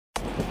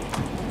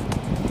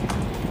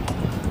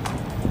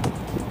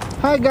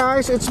Hi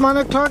guys, it's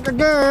Manoy Clark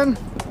again.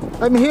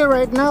 I'm here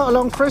right now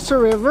along Fraser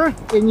River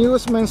in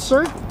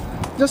Westminster.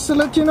 Just to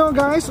let you know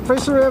guys,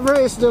 Fraser River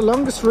is the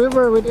longest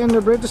river within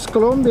the British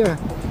Columbia.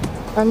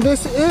 And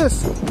this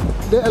is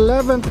the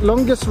 11th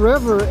longest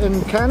river in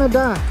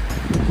Canada.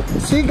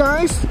 See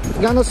guys,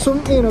 gonna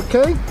zoom in,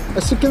 okay?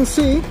 As you can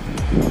see,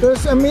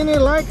 there's a mini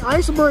like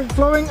iceberg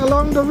flowing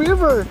along the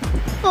river.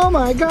 Oh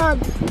my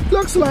god,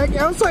 looks like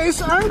Elsa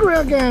is angry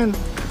again.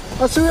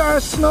 As we are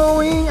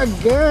snowing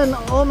again,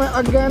 oh my,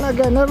 again,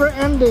 never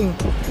ending.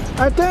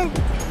 I think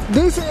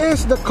this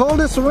is the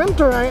coldest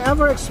winter I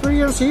ever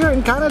experienced here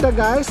in Canada,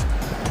 guys.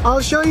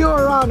 I'll show you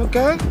around,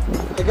 okay?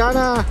 I'm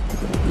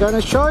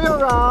gonna show you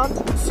around.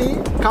 See,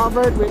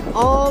 covered with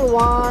all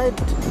white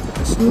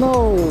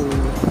snow.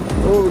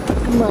 Oh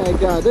my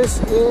god,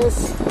 this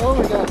is, oh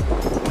my god.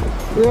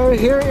 We are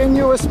here in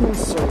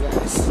Westminster,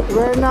 guys.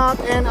 We're not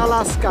in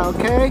Alaska,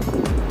 okay?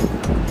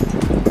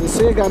 You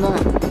see, gonna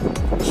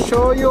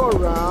show you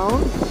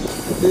around.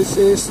 This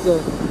is the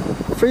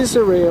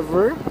Fraser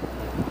River.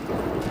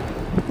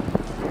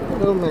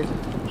 Oh my.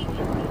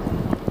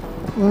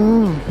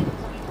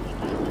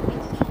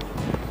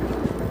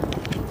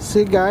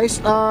 See guys,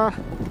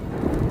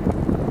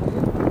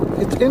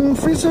 it's in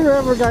Fraser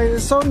River guys.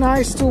 It's so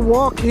nice to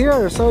walk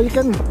here, so you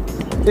can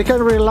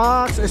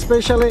relax,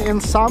 especially in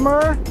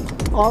summer.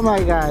 Oh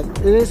my god,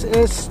 this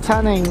is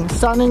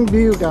stunning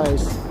view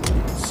guys.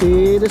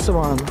 See this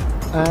one,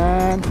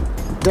 and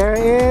there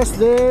is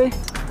the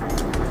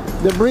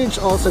bridge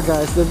also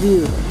guys, the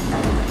view.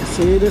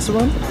 See this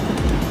one?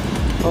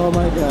 Oh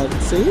my god,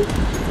 see?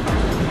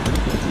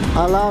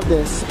 I love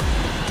this.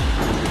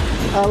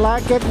 I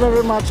like it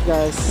very much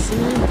guys.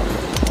 See?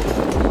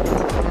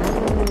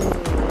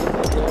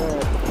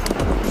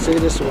 See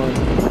this one?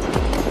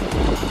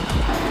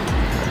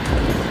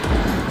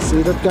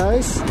 See that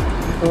guys?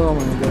 Oh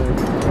my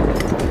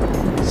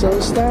god. So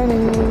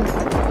stunning.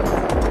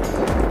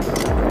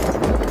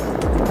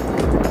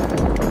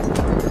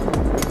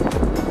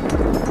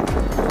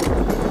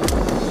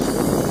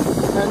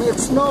 And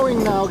it's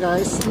snowing now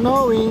guys,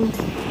 snowing,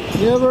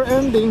 never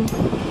ending.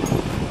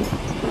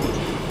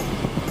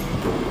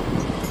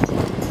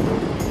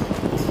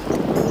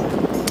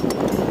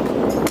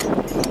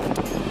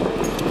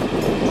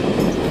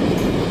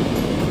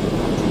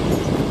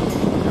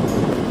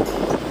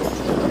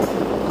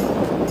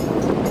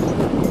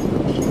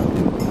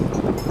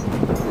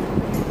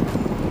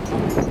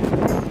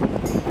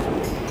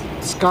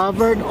 It's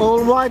covered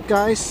all white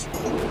guys.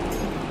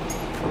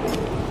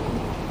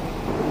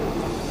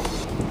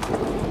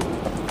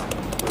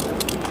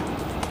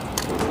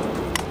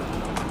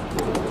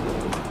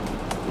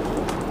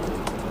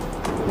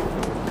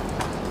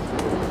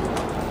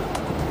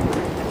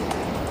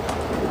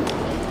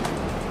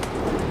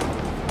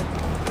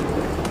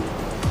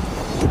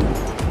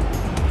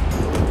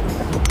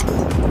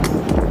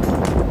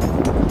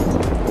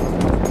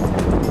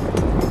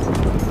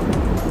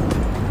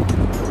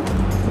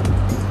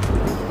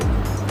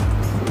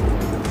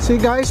 See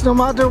guys, no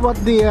matter what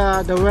the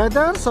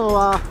weather, so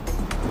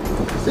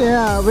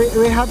yeah,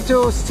 we have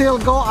to still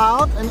go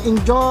out and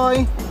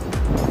enjoy.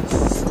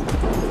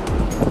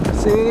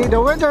 See, the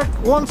weather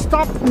won't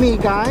stop me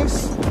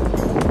guys.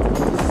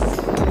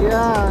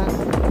 Yeah,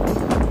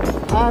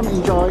 I'm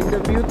enjoying the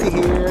beauty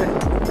here.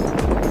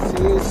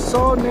 See, it's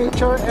so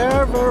nature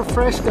air, very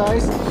fresh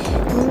guys.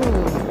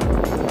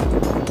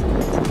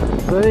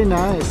 Very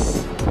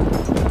nice.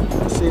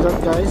 See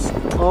that guys,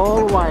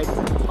 all white.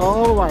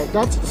 All white.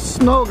 That's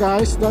snow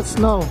guys, that's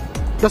snow.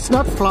 That's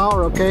not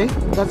flour, okay?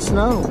 That's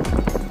snow.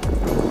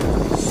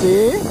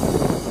 See?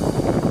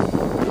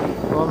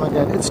 Oh my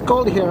god, it's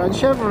cold here, I'm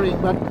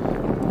shivering, but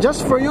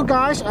just for you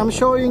guys, I'm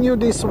showing you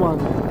this one.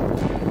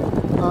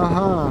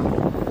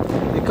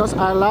 Because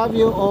I love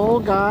you all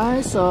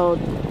guys, so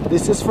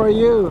this is for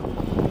you.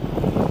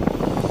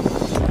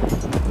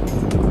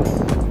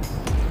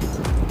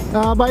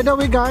 By the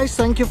way guys,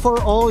 thank you for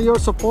all your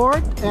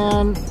support,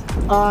 and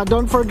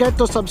don't forget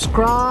to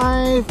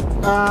subscribe,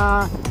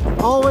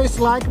 always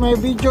like my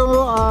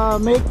video,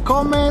 make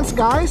comments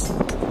guys,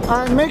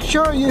 and make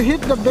sure you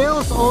hit the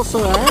bells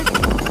also,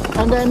 right?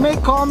 And then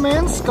make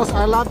comments, because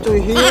I love to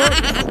hear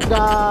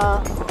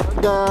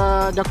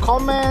the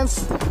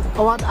comments,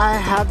 what I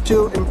have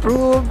to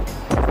improve.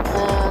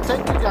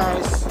 Thank you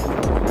guys,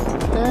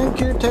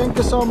 thank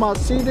you so much.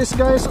 See this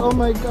guys, oh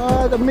my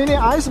god, a mini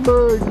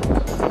iceberg.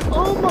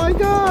 Oh my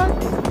god,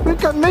 we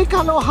can make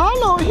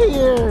halo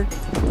here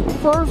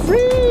for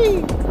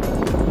free.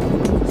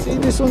 See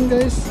this one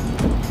guys,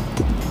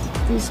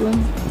 this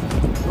one.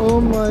 Oh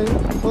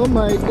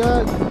my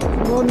god,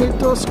 no need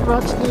to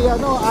scratch the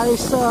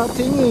ice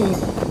thingy,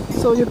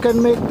 so you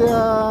can make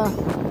the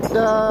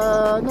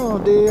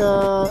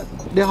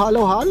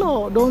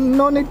halo.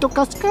 No need to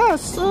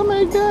cuss. Oh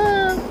my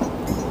god.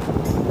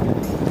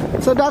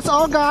 So that's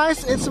all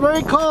guys, it's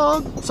very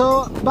cold,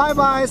 so bye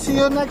bye, see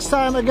you next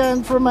time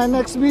again for my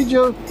next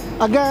video.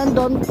 Again,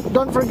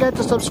 don't forget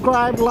to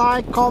subscribe,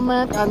 like,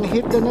 comment, and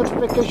hit the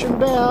notification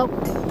bell.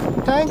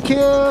 Thank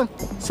you,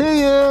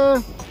 see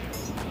you.